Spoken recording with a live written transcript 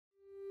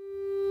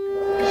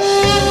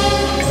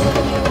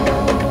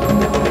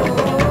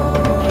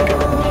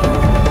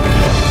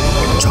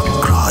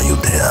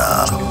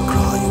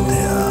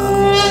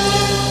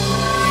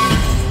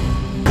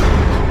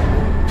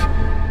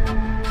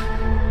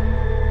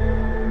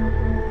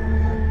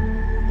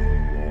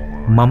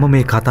මම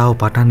මේ කතාව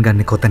පටන්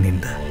ගන්නේ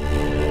කොතනින්ද?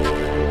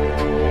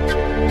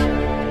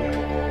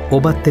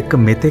 ඔබත් එක්ක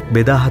මෙතෙක්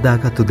බෙදා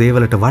හදාගත්තු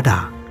දේවලට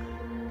වඩා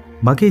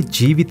මගේ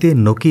ජීවිතේ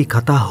නොකී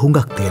කතා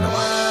හුඟක්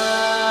තියෙනවා.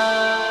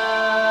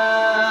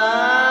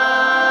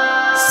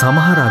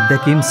 සමහර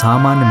අත්දැකීම්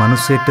සාමාන්‍ය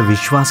මිනිස්සෙක්ට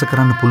විශ්වාස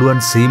කරන්න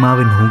පුළුවන්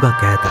සීමාවෙන්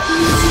හුඟක් ඈතයි.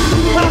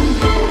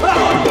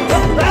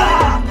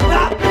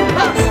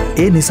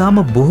 ඒ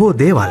නිසාම බොහෝ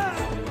දේවල්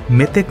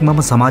මෙතෙක්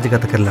මම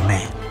සමාජගත කරලා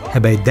නැහැ.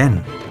 හැබැයි දැන්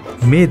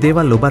මේ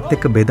දේවල් ඔබත්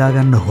එක්ක බෙදා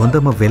ගන්න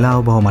හොඳම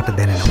වෙලාව බව මට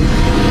දැනෙනවා.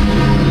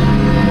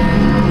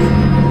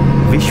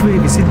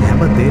 විශ්වයේ විසින්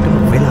හැම දෙයකම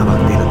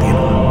වෙලාවක් දීලා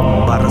තියෙනවා.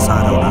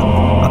 බරසාර වුණා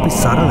අපි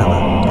සරලව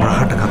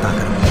රහට කතා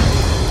කරමු.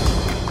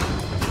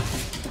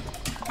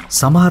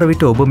 සමහර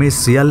විට ඔබ මේ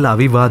සියල්ල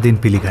අවිවාදයෙන්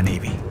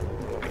පිළිගනීවි.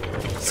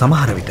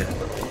 සමහර විට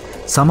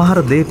සමහර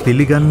දේ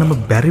පිළිගන්නම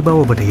බැරි බව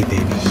ඔබට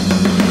හිතේවි.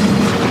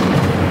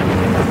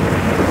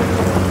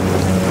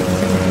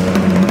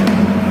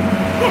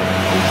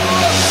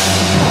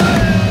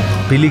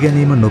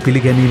 පිළිගැනීම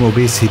නොපිළිගැනීම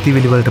ඔබේ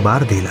සිතිවිලි වලට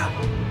බාර දීලා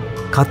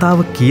කතාව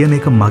කියන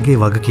එක මගේ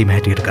වගකීම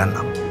හැටියට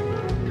ගන්නම්.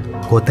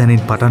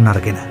 කොතැනින් පටන්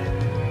අරගෙන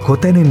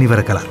කොතැනින්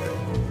ඉවර කළත්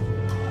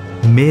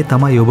මේ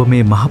තමයි ඔබ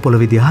මේ මහ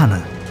පොළොවේදී අහන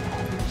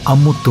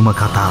අමුතුම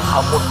කතාව.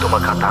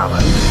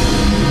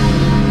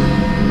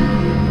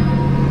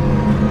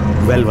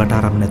 වැල්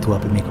වටාරම් නැතුව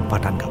අපි මේක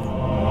පටන් ගමු.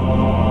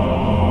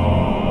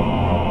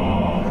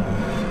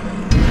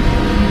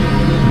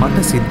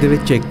 මට සිද්ධ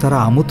වෙච්ච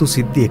එක්තරා අමුතු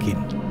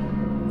සිද්ධියකින්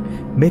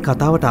මේ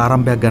කතාවට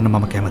ආරම්භයක් ගන්න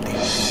මම කැමතියි.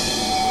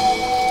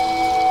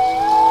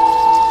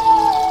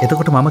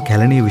 එතකොට මම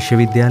කැලණිය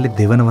විශ්වවිද්‍යාලයේ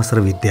දෙවන වසර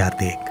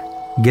විද්‍යාර්ථයෙක්.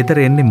 ගෙදර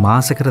එන්නේ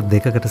මාසෙකට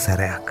 2කට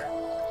සැරයක්.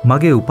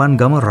 මගේ උපන්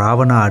ගම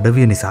රාවණ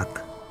අඩවිය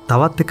නිසාත්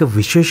තවත් එක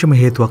විශේෂම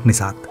හේතුවක්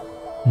නිසාත්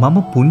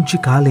මම පුංචි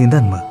කාලේ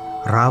ඉඳන්ම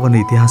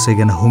රාවණ ඉතිහාසය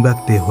ගැන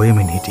හුඟක් දේ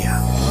හොයමින්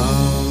හිටියා.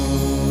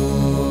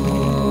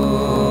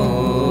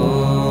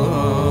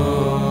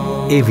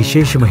 ඒ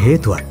විශේෂම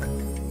හේතුවත්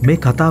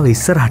මේ කතාව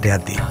ඉස්සරහට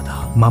යද්දී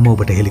මම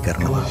ඔබට හෙළි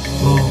කරනවා.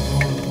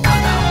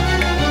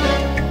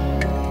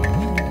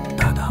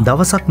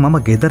 දවසක් මම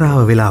ගෙදර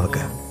ආව වෙලාවක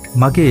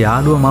මගේ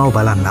යාළුවා මාව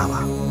බලන්න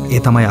ආවා. ඒ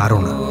තමයි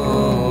අරුණ.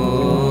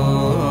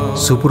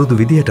 සුපුරුදු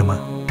විදිහටම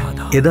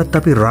එදත්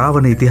අපි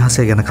රාවණ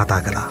ඉතිහාසය ගැන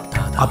කතා කළා.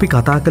 අපි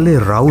කතා කළේ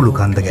රවුලු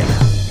කන්ද ගැන.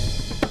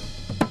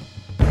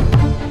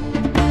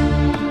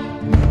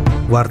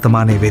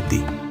 වර්තමානයේ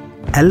වෙද්දී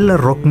ඇල්ල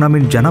රොක්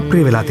නමින්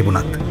ජනප්‍රිය වෙලා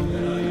තිබුණත්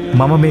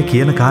මම මේ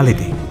කියන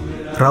කාලෙදී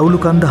රවුලු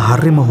කන්ද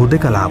හරිම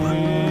හුදකලාව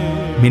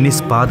මිනිස්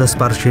පාද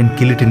ස්පර්ශයෙන්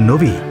කිලිටින්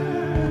නොවි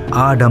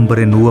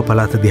ආඩම්බරෙන් ඌව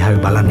පළාත දිහා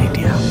බලන්න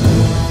හිටියා.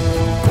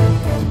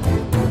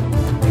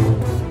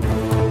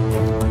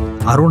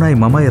 අරුණයි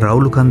මමයි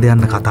රවුලු කන්ද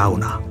යන්න කතා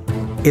වුණා.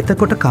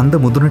 එතකොට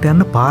කන්ද මුදුනට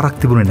යන්න පාරක්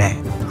තිබුණේ නැහැ.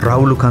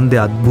 රවුලු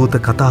කන්දේ අද්භූත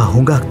කතා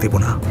හුඟක්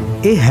තිබුණා.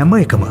 ඒ හැම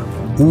එකම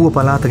ඌව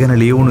පළාත ගැන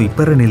ලියවුණු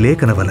ඉපරණි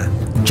ලේඛනවල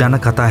ජන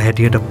කතා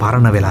හැටියට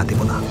පරණ වෙලා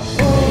තිබුණා.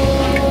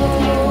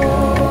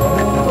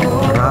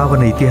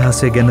 රාවණ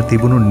ඉතිහාසය ගැන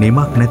තිබුණු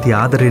නිමක් නැති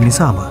ආදරය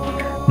නිසාම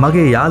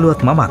මගේ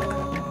යාළුවත් මමත්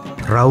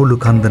රවුලු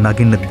කන්ද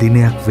නගින්න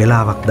දිනයක්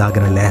වෙලාවක්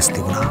දාගෙන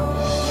ලෑස්ති වුණා.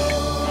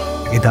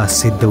 එදා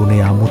සිද්ධ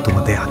වුණේ අමුතුම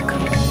දෙයක්.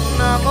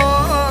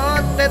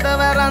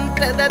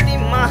 තෙදවරන්තෙදති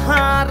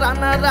මහා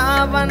රණ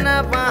රාවණ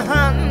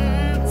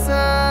වහන්ස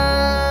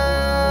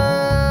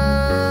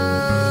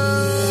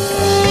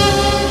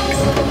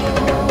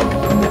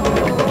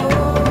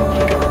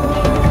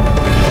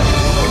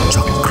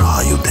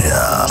චක්‍රායුධය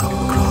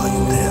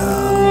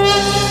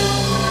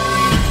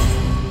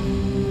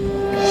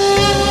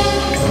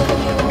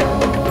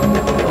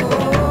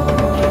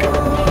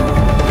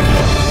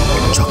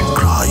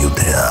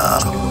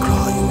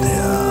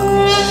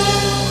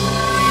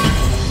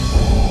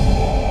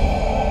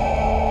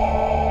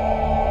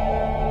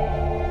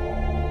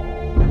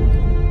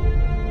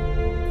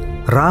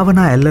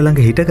රාවණා ඇල්ල ළඟ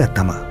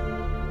හිටගත්තම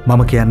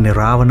මම කියන්නේ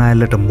රාවණා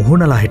ඇල්ලට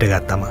මුහුණලා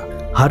හිටගත්තම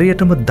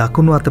හරියටම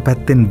දකුණු අත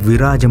පැත්තෙන්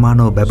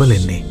විරාජමානව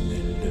බැබලෙන්නේ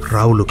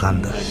රවුලු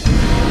කන්ද.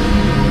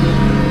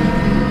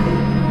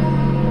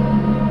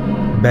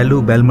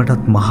 බැලූ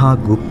බැල්මටත් මහා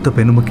ගුප්ත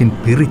පෙනුමකින්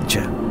පිරිච්ච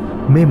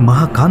මේ මහ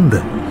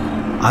කන්ද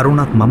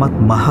අරුණත් මමත්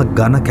මහ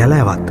ඝන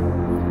කැලෑවත්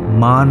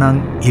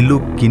මානං ඉලු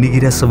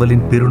කිනිගිරැස්ස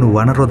වලින් පිරුණු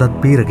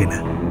වනරොදත් පීරගෙන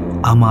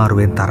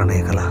අමාරුවෙන්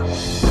තරණය කළා.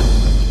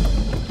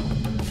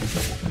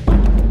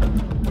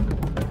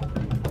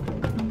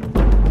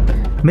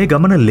 මේ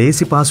ගමන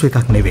ලේසි පාසු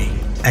එකක් නෙවෙයි.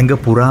 ඇඟ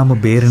පුරාම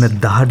බේරෙන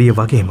දහඩිය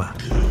වගේම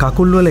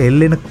කකුල්වල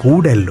එල්ලෙන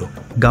කූඩැල්ලෝ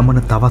ගමන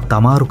තවත්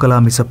අමාරු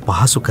කළා මිස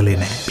පහසු කළේ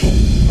නැහැ.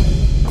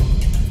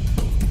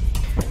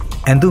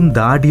 ඇඳුම්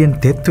දාඩියෙන්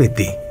තෙත්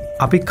වෙද්දී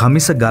අපි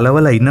කමිස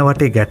ගලවලා ඉන්න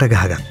වටේ ගැට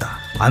ගහගත්තා.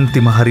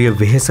 අන්තිම හරිය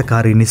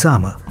වෙහෙසකාරී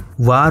නිසාම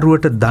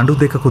වාරුවට දඬු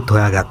දෙකකුත්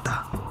හොයාගත්තා.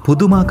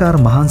 පුදුමාකාර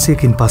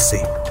මහන්සියකින්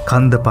පස්සේ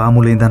කන්ද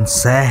පාමුලේ ඉඳන්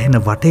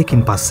සෑහෙන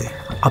වටේකින් පස්සේ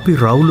අපි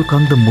රවුලු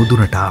කන්ද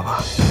මුදුනට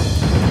ආවා.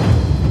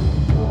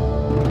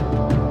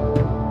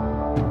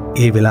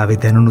 ඒ වෙලාවේ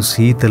දැනුණු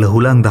සීතල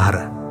හුලං දහර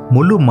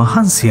මුළු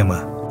මහන්සියම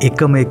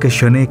එකම එක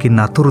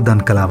ෂණයකින්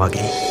අතුරුදන් කළා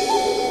වගේ.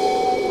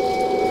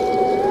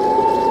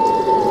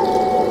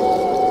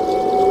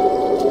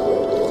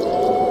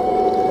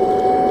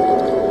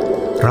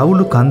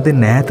 රවුලු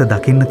කන්දෙන් ඈත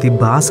දකින්න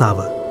තිබ්බ ආසාව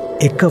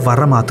එක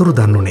වරම අතුරු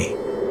දන්නුනේ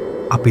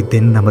අපි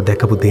දෙන්නම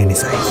දැකපු දේ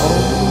නිසායි.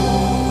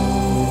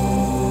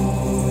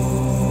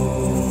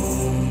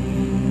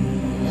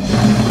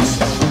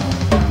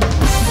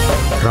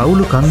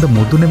 රවුලු කන්ද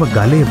මුදුනේම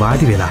ගලේ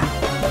වාඩි වෙලා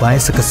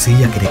වයසක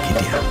 100 කෙනෙක්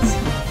හිටියා.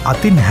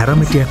 අතින්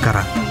හැරමිටියක්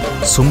අරන්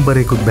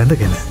සුම්බරේකුත්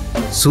බැඳගෙන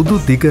සුදු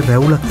දිග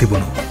රැවුලක්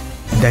තිබුණු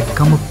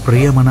දැක්කම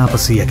ප්‍රියමනාප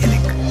 100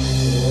 කෙනෙක්.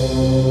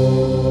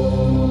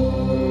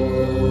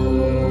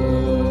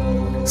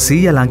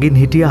 100 ළඟින්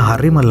හිටියා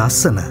හරිම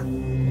ලස්සන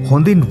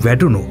හොඳින්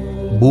වැඩුණු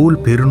බූල්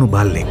පිරුණු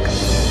බල්ලෙක්.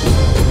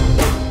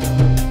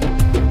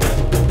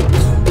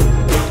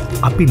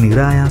 අපි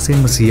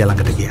નિરાයාසයෙන්ම 100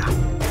 ළඟට ගියා.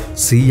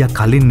 100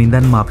 කලින්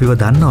ඉඳන්ම අපිව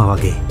දන්නවා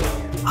වගේ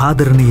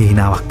ආදරණීය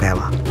හිනාවක්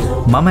පෑවා.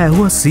 මම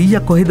ඇහුවා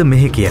 100 කොහෙද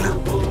මෙහෙ කියලා.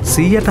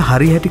 100ට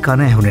හරි හැටි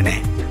කන ඇහුනේ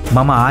නැහැ.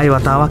 මම ආයෙ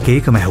වතාවක්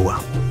ඒකම ඇහුවා.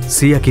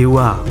 100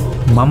 කිව්වා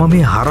මම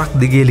මේ හරක්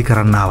දිගේලි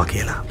කරන්න ආවා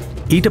කියලා.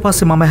 ඊට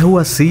පස්සේ මම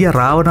ඇහුවා 100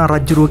 රාවණා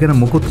රජුරුව ගැන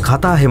මුකුත්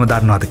කතා හැම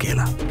දන්නවද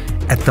කියලා.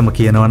 ඇත්තම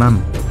කියනවා නම්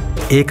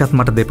ඒකත්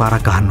මට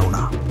දෙපාරක් අහන්න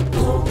වුණා.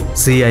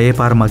 100 ඒ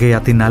පාර මගේ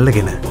අතින්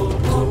අල්ලගෙන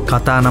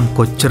කතා නම්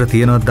කොච්චර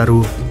තියෙනවද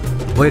දරුවෝ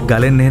ඔය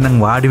ගලෙන් එහෙනම්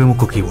වාඩි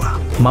වෙමුකෝ කිව්වා.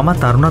 මම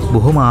තරුණත්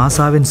බොහොම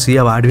ආසාවෙන්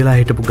 100 වාඩි වෙලා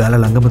හිටපු ගල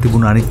ළඟම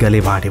තිබුණු අනිත්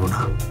ගලේ වාඩි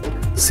වුණා.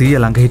 100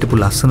 ළඟ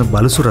හිටපු ලස්සන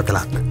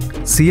බලසුරතලත්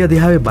 100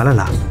 දිහාවේ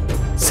බලලා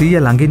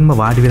 100 ළඟින්ම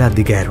වාඩි වෙලා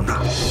දිග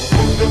ඇරුණා.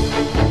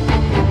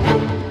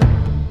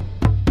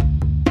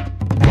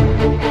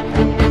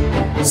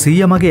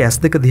 සීයා මගේ ඇස්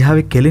දෙක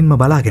දිහාවේ කෙලින්ම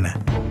බලාගෙන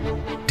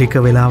ටික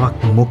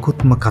වෙලාවක්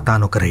මොකුත්ම කතා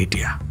නොකර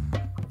හිටියා.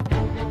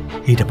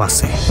 ඊට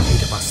පස්සේ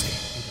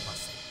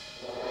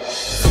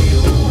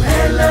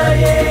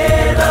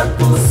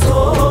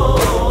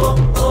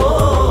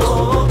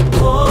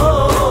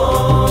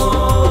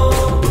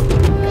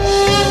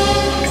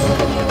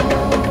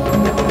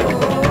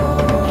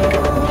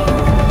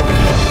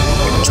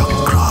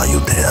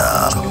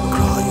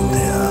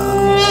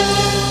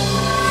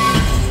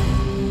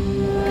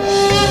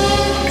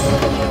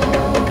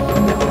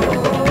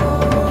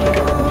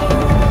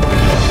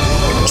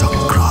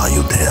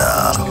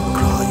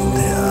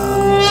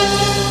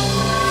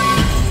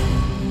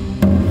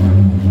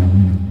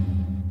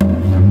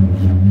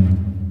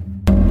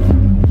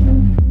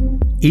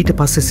ඊට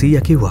පස්සේ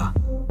සීයා කිව්වා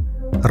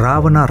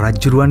රාවණා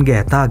රජුරුවන්ගේ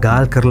ඇතා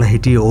ගාල් කරලා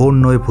හිටිය ඕන්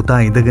ඔය පුතා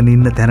ඉඳගෙන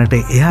ඉන්න තැනට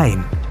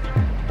එහායින්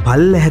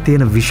පල්ලෙහැ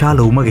තියෙන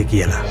විශාල උමගේ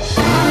කියලා.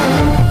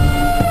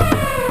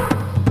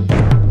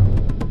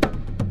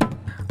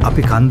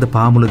 අපි කන්ද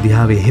පාමුල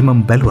දිහාවේ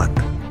එහෙමම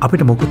බැලුවත්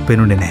අපිට මොකුත්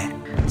පේනුනේ නැහැ.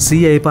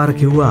 සීයා ඒ පාර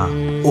කිව්වා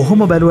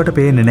ඔහොම බැලුවට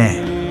පේන්නේ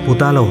නැහැ.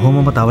 පුතාලා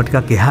ඔහොමම තව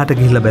ටිකක් එහාට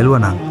ගිහිල්ලා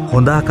බැලුවා නම්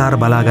හොඳ ආකාර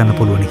බලා ගන්න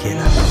පුළුවන්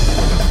කියලා.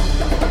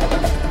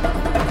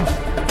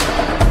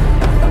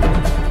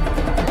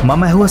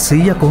 මම ඇහුවා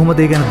 100 කොහොමද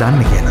ඒ ගැන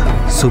දන්නේ කියලා.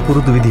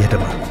 සුපුරුදු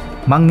විදිහටම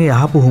මං ඒ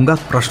අහපු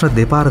හුඟක් ප්‍රශ්න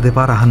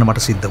දෙපාර අහන්න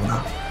මට සිද්ධ වුණා.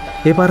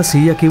 ඒ පාර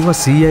 100 කිව්වා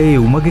 100 ඒ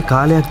උමගේ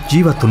කාලයක්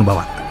ජීවත් වුණු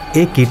බවත්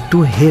ඒ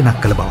කිට්ටුව හේනක්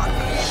කළ බවත්.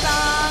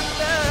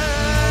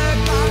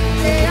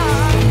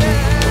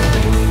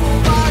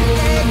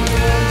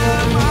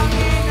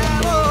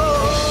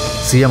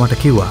 සීයා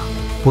මට කිව්වා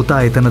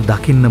පුතා එතන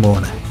දකින්නම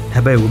ඕන.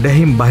 හැබැයි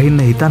උඩහින්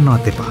බහින්න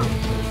හිතන්නවත් එපා.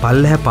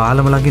 පල්ලෙහැ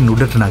පාලම ළඟින්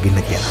උඩට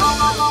නගින්න කියලා.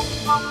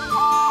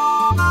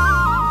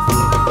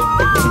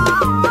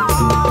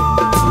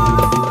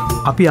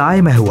 අපි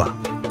ආයෙම ඇහුවා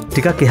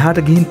ටිකක් එහාට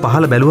ගිහින්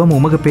පහළ බැලුවම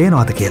උමග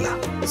පේනවද කියලා.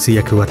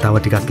 සීයා කිව්වා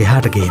තව ටිකක්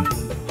එහාට ගිහින්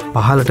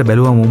පහළට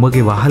බැලුවම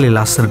උමගේ වහලේ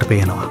ලස්සනට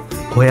පේනවා.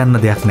 හොයන්න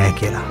දෙයක් නැහැ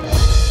කියලා.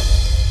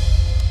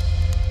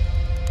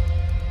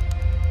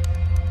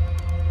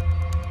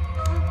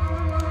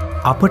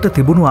 අපට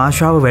තිබුණු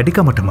ආශාව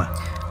වැඩිකමටම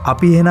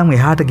අපි එහෙනම්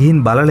එහාට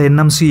ගිහින් බලලා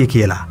එන්නම් සීයේ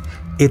කියලා.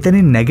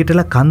 එතනින්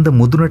නැගිටලා කන්ද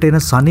මුදුනට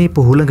එන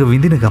සනීප හුළඟ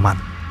විඳින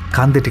ගමන්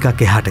කන්ද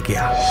ටිකක් එහාට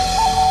ගියා.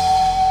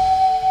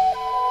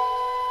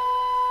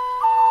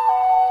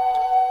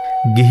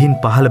 ගිහින්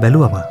පහළ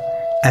බැලුවම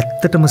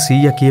ඇත්තටම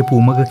සීයා කියපු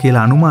උමග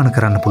කියලා අනුමාන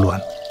කරන්න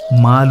පුළුවන්.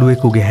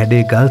 මාළුවෙකුගේ හැඩේ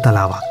ගල්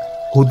තලාවක්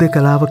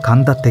හුදෙකලාව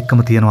කන්දත්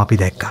එක්කම තියෙනවා අපි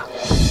දැක්කා.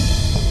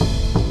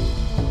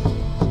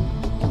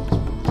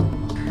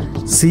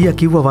 සීයා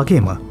කිව්වා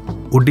වගේම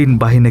උඩින්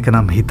බහින එක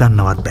නම්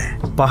හිතන්නවත් බෑ.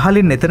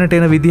 පහලින් එතනට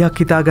එන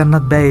විදිහක් හිතා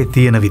ගන්නත් බෑ ඒ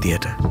තියෙන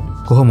විදියට.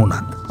 කොහොම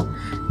වුණත්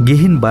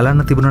ගිහින්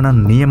බලන්න තිබුණා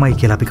නම් නියමයි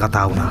කියලා අපි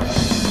කතා වුණා.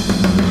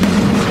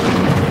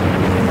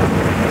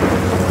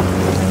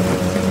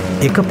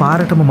 එක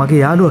පාරටම මගේ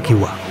යාළුවා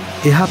කිව්වා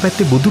එහා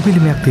පැත්තේ බුදු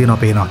පිළිමයක්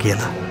තියෙනවා පේනවා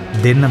කියලා.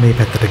 දෙන්න මේ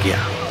පැත්තට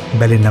ගියා.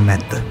 බැලෙන්නම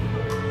නැත්ද.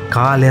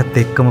 කාලයත්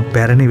එක්කම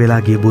පැරණි වෙලා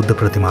ගිය බුද්ධ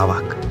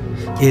ප්‍රතිමාවක්.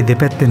 ඒ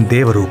දෙපැත්තෙන්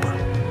දේව රූප.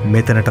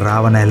 මෙතනට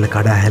රාවණ ඇල්ල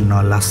කඩා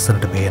හැලනවා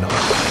ලස්සනට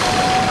පේනවා.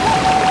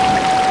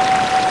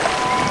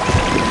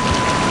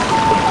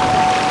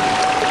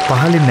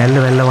 පහලින් නැල්ල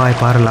වැල්ලවායි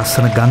පාර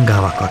ලස්සන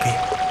ගංගාවක් වගේ.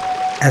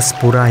 ඇස්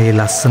පුරා ඒ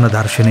ලස්සන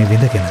දර්ශනය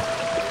විඳගෙන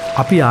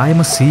අපි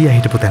ආයෙම සීයා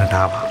හිටපු තැනට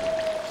ආවා.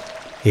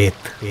 ඒත්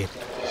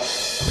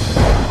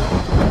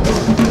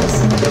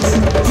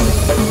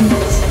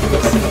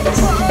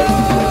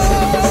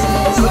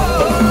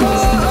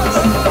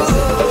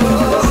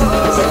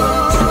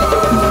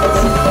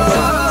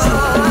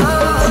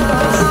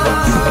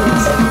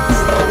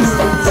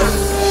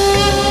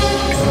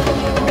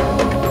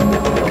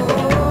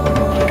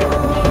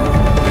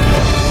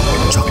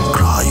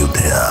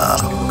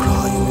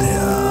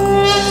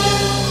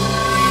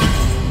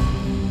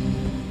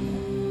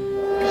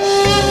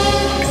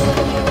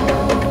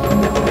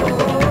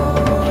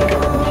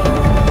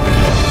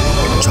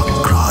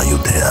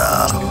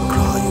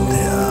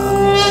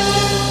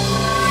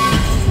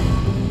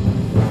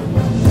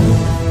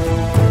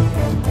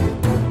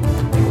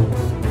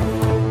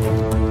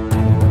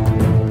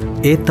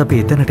ඒත් අපි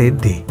එතනට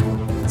එද්දී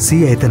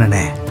සීයා එතන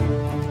නෑ.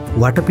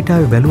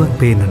 වටපිටාවේ බැලුවත්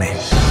පේන්නේ නෑ.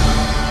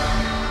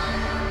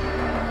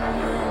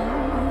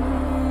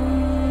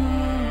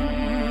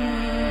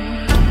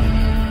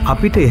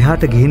 අපිට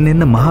එහාට ගිහින්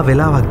එන්න මහ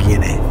වෙලාවක් ගියේ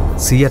නෑ.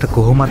 සීයාට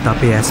කොහොමත්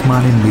අපේ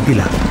ඇස්මානෙන්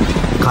මිදිලා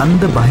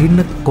කන්ද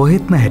බහින්න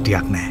කොහෙත්ම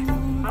හැටියක් නෑ.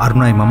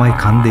 අරුණයි මමයි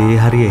කන්දේ ඒ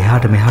හරිය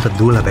එහාට මෙහාට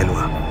දුවලා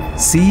බැලුවා.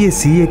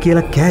 සීයේ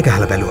කියලා කෑ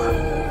ගහලා බැලුවා.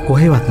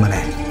 කොහෙවත්ම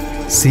නෑ.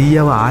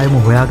 සීයව ආයෙම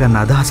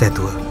හොයාගන්න අදහස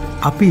ඇතුව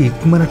අපි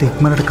ඉක්මනට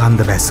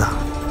කන්ද බැස්සා.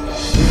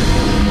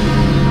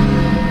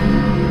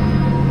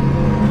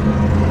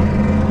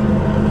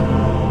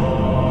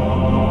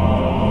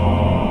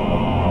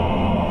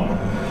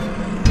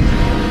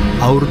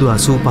 අවුරුදු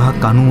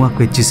 85ක් 90ක්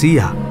වෙච්ච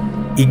සීයා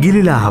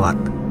ඉගිලිලා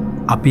ආවත්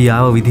අපි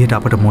ආව විදිහට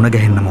අපට මුණ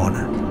ගැහෙන්න ඕන.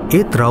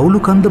 ඒත්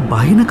රවුලු කන්ද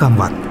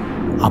බහිනකම්වත්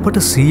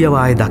අපට සීයව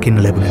ආයේ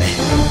දකින්න ලැබුණේ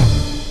නැහැ.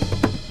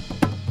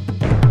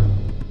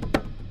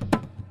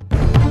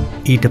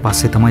 ඊට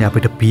පස්සේ තමයි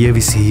අපිට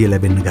පියවි සිහිය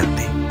ලැබෙන්න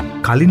ගත්තේ.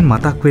 කලින්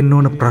මතක් වෙන්න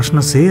ඕන ප්‍රශ්න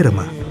සේරම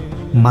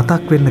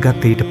මතක් වෙන්න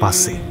ගත්තේ ඊට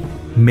පස්සේ.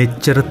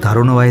 මෙච්චර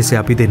තරුණ වයසේ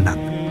අපි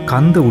දෙන්නත්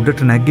කන්ද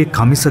උඩට නැග්ගේ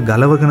කමිස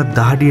ගලවගෙන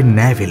දහඩියෙන්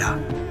නෑවිලා.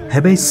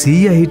 හැබැයි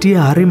සීයා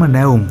හිටියේ හරිම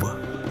නැවුම්ව.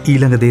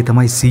 ඊළඟ දේ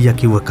තමයි සීයා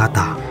කිව්ව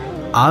කතා.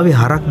 ආවේ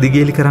හරක්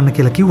දිගේලි කරන්න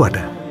කියලා කිව්වට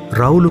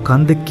රවුලු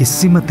කන්දේ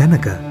කිසිම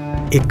තැනක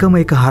එකම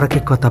එක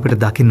හරකෙක්වත් අපිට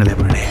දකින්න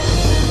ලැබුණේ නෑ.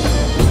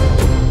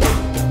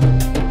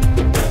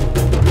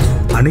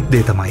 අනික්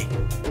දේ තමයි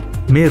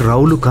මේ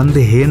රවුලු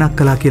කන්දේ හේනක්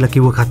කළා කියලා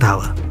කිව්ව කතාව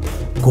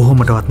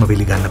කොහොමටවත්ම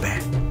පිළිගන්න බෑ.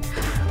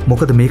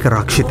 මොකද මේක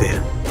රක්ෂිතය.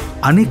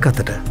 අනික්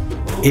අතට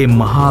ඒ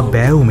මහා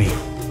බෑවුමේ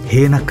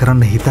හේනක්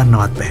කරන්න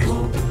හිතන්නවත් බෑ.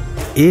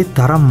 ඒ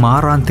තරම්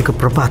මාරාන්තික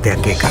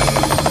ප්‍රපාතයක් ඒක.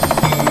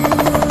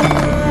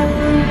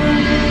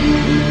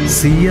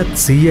 සීයා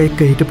එක්ක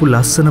හිටපු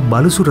ලස්සන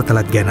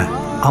බලුසුරතලත් ගැන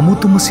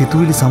අමුතුම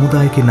සිතුවිලි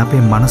සමුදායකින්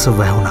අපේ මනස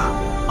වැහුණා.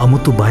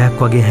 අමුතු බයක්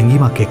වගේ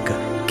හැඟීමක් එක්ක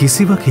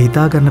කිසිවක්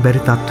හිතාගන්න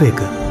බැරි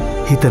තත්ත්වයක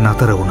හිත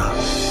නතර වුණා.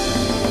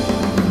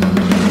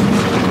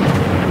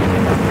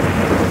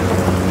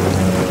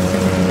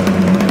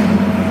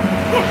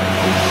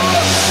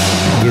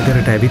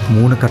 ගෙදරට ඇවිත්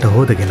මූණකට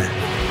හොදගෙන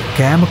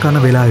කෑම කන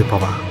වෙලාවේ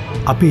පවා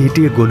අපි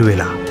හිටියේ ගොළු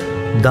වෙලා.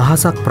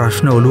 දහසක්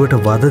ප්‍රශ්න ඔළුවට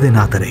වද දෙන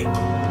අතරේ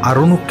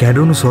අරුණු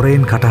කැඩුණු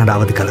සොරයෙන් කටහඬ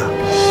අවදි කළා.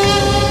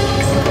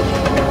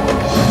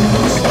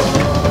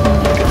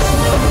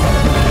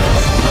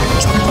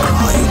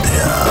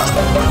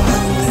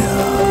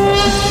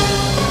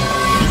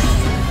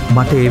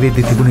 මට ඒ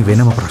වෙද්දි තිබුණේ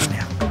වෙනම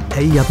ප්‍රශ්නයක්.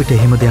 ඇයි අපිට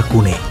එහෙම දෙයක්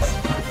වුණේ?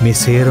 මේ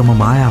සේරම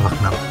මායාවක්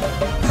නම්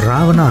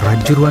රාවණා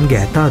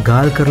රජ්ජුරුවන්ගේ ඇතා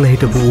ගාල් කරලා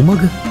හිටපු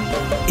උමග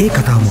ඒ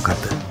කතාව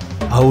මොකද්ද?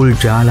 අවුල්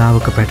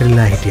ජාලාවක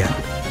පැටලිලා හිටියා.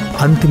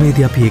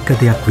 අන්තිමේදී අපි එක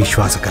දෙයක්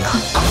විශ්වාස කළා.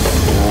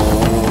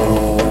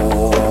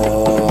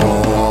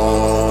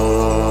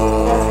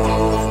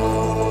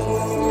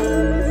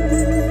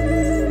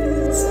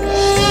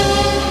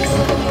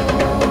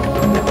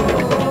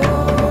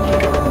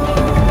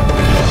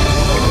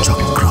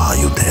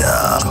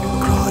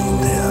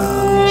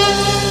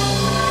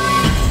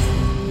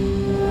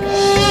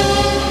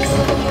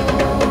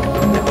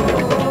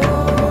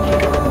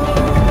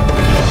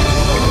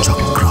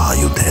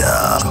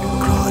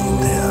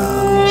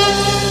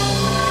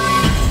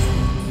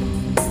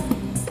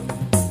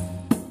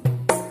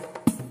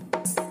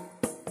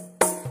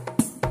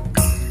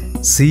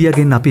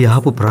 සීයාගෙන් අපි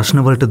අහපු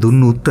ප්‍රශ්නවලට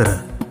දුන්නු උත්තර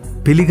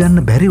පිළිගන්න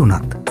බැරි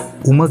වුණත්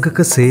උමගක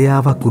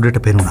සේයාවක් උඩට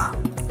පෙනුණා.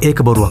 ඒක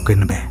බොරුවක්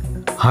වෙන්න බෑ.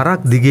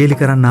 හරක් දිගේලි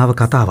කරන්න ආව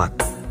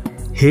කතාවත්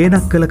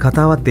හේනක් කළ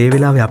කතාවත් ඒ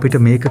වෙලාවේ අපිට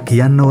මේක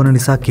කියන්න ඕන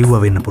නිසා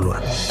කිව්වා වෙන්න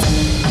පුළුවන්.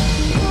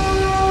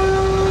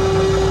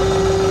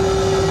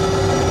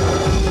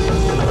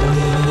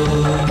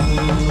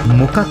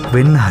 මොකක්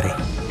වෙන්න හරි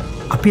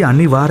අපි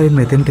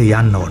අනිවාර්යෙන් මෙතෙන්ට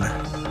යන්න ඕන.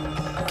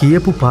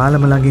 කියපු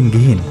පාලම ළඟින්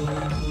ගිහින්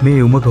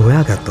මේ උමග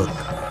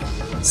හොයාගත්තොත්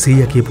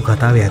සීයා කියපු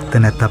කතාවේ ඇත්ත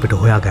නැත්ත අපිට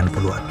හොයාගන්න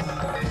පුළුවන්.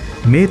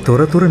 මේ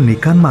තොරතුරු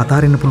නිකන්ම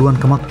අතාරින්න පුළුවන්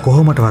කමක්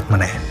කොහොමටවත්ම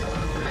නැහැ.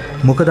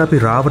 මොකද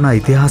අපි රාවණා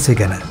ඉතිහාසය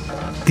ගැන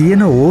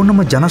තියෙන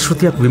ඕනම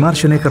ජනශ්‍රුතියක්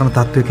විමර්ශනය කරන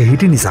තත්වයක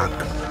හිටි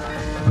නිසාත්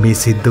මේ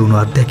සිද්ධ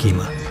වුණු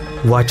අත්දැකීම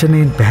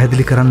වචනයෙන්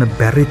පැහැදිලි කරන්න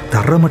බැරි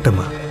තරමටම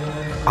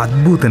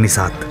අද්භූත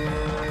නිසාත්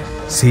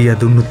සීයා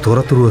දුන්නු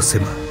තොරතුරු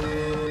ඔස්සේම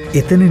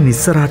එතනින්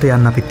ඉස්සරහට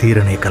යන්න අපි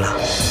තීරණය කළා.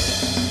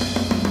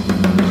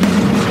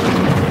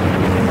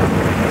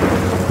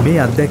 මේ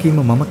අත්දැකීම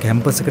මම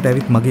කැම්පස් එකට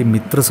ඇවිත් මගේ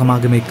මිත්‍ර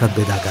සමාගම එක්කත්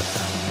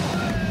බෙදාගත්තා.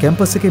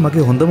 කැම්පස් එකේ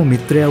මගේ හොඳම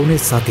මිත්‍රයා වුණේ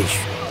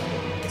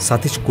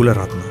සතිෂ්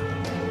කුලරත්න.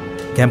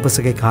 කැම්පස්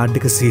එකේ කාඩ්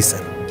එක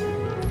සීසර්.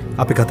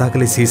 අපි කතා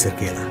කළේ සීසර්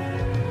කියලා.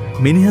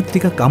 මිනිහත්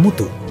ටිකක්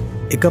අමුතු.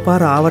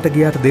 එකපාර ආවට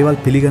ගියාට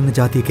දේවල් පිළිගන්න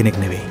જાතිය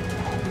කෙනෙක් නෙවෙයි.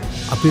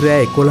 අපි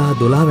රෑ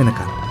 11-12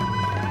 වෙනකන්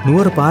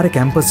නුවර පාරේ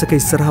කැම්පස් එක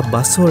ඉස්සරහා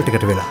බස් හෝල්ට්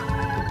වෙලා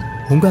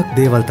හුඟක්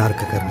දේවල්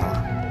තර්ක කරනවා.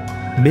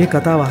 මේ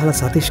කතාව අහලා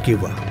සතිෂ්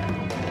කිව්වා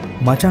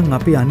මචං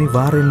අපි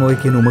අනිවාර්යෙන්ම ඔය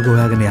කියන උමග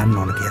හොයාගෙන යන්න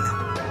ඕන කියලා.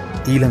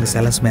 ඊළඟ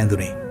සැලැස්ම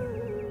ඇඳුනේ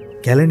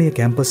කැලණිය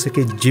කැම්පස්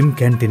එකේ ජිම්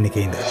කැන්ටින්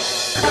එකේ ඉඳලා.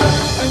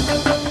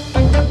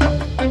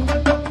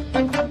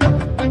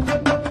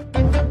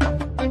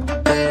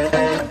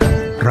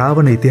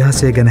 රාවණ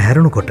ඉතිහාසය ගැන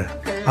හැරුණකොට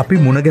අපි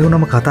මුණ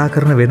ගැහුනම කතා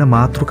කරන වෙන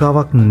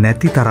මාතෘකාවක්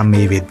නැති තරම්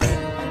මේ වෙද්දී.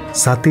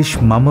 සතිෂ්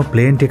මම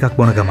ප්ලේන්ට් එකක්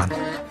බොන ගමන්.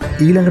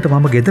 ඊළඟට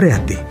මම ගෙදර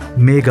යද්දී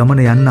මේ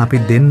ගමන යන්න අපි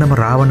දෙන්නම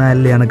රාවණ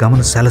ඇල්ල යන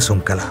ගමන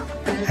සැලසුම් කළා.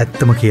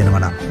 ඇත්තම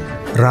කියනවා නම්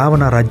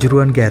රාවණ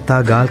රජුරුවන්ගේ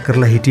ඇතා ගාල්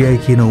කරලා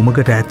හිටියයි කියන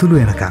උමකට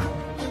ඇතුළු වෙනකන්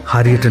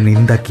හරියට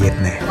නින්දක් කියෙත්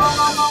නෑ.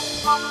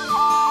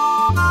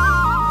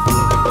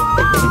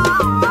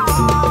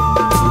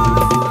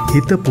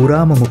 හිත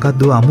පුරාම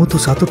මොකද්ද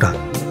අමුතු සතුටක්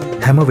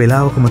හැම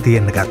වෙලාවකම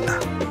තියෙන්න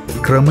ගත්තා.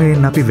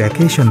 ක්‍රමයෙන් අපි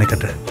වැකේෂන්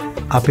එකට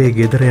අපේ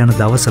ගෙදර යන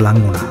දවස ලං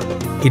වුණා.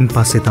 ඉන්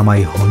පස්සේ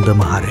තමයි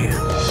හොඳම හරය.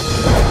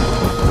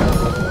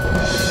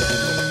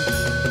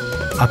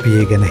 අපි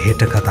ඒ ගැන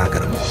හෙට කතා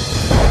කරමු.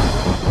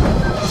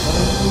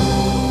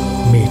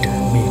 මීට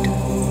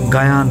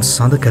ගයාන්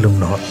සඳකැලුම්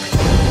නොහොත්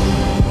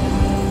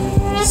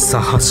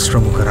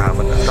සහස්‍රමුඛ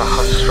රාවණ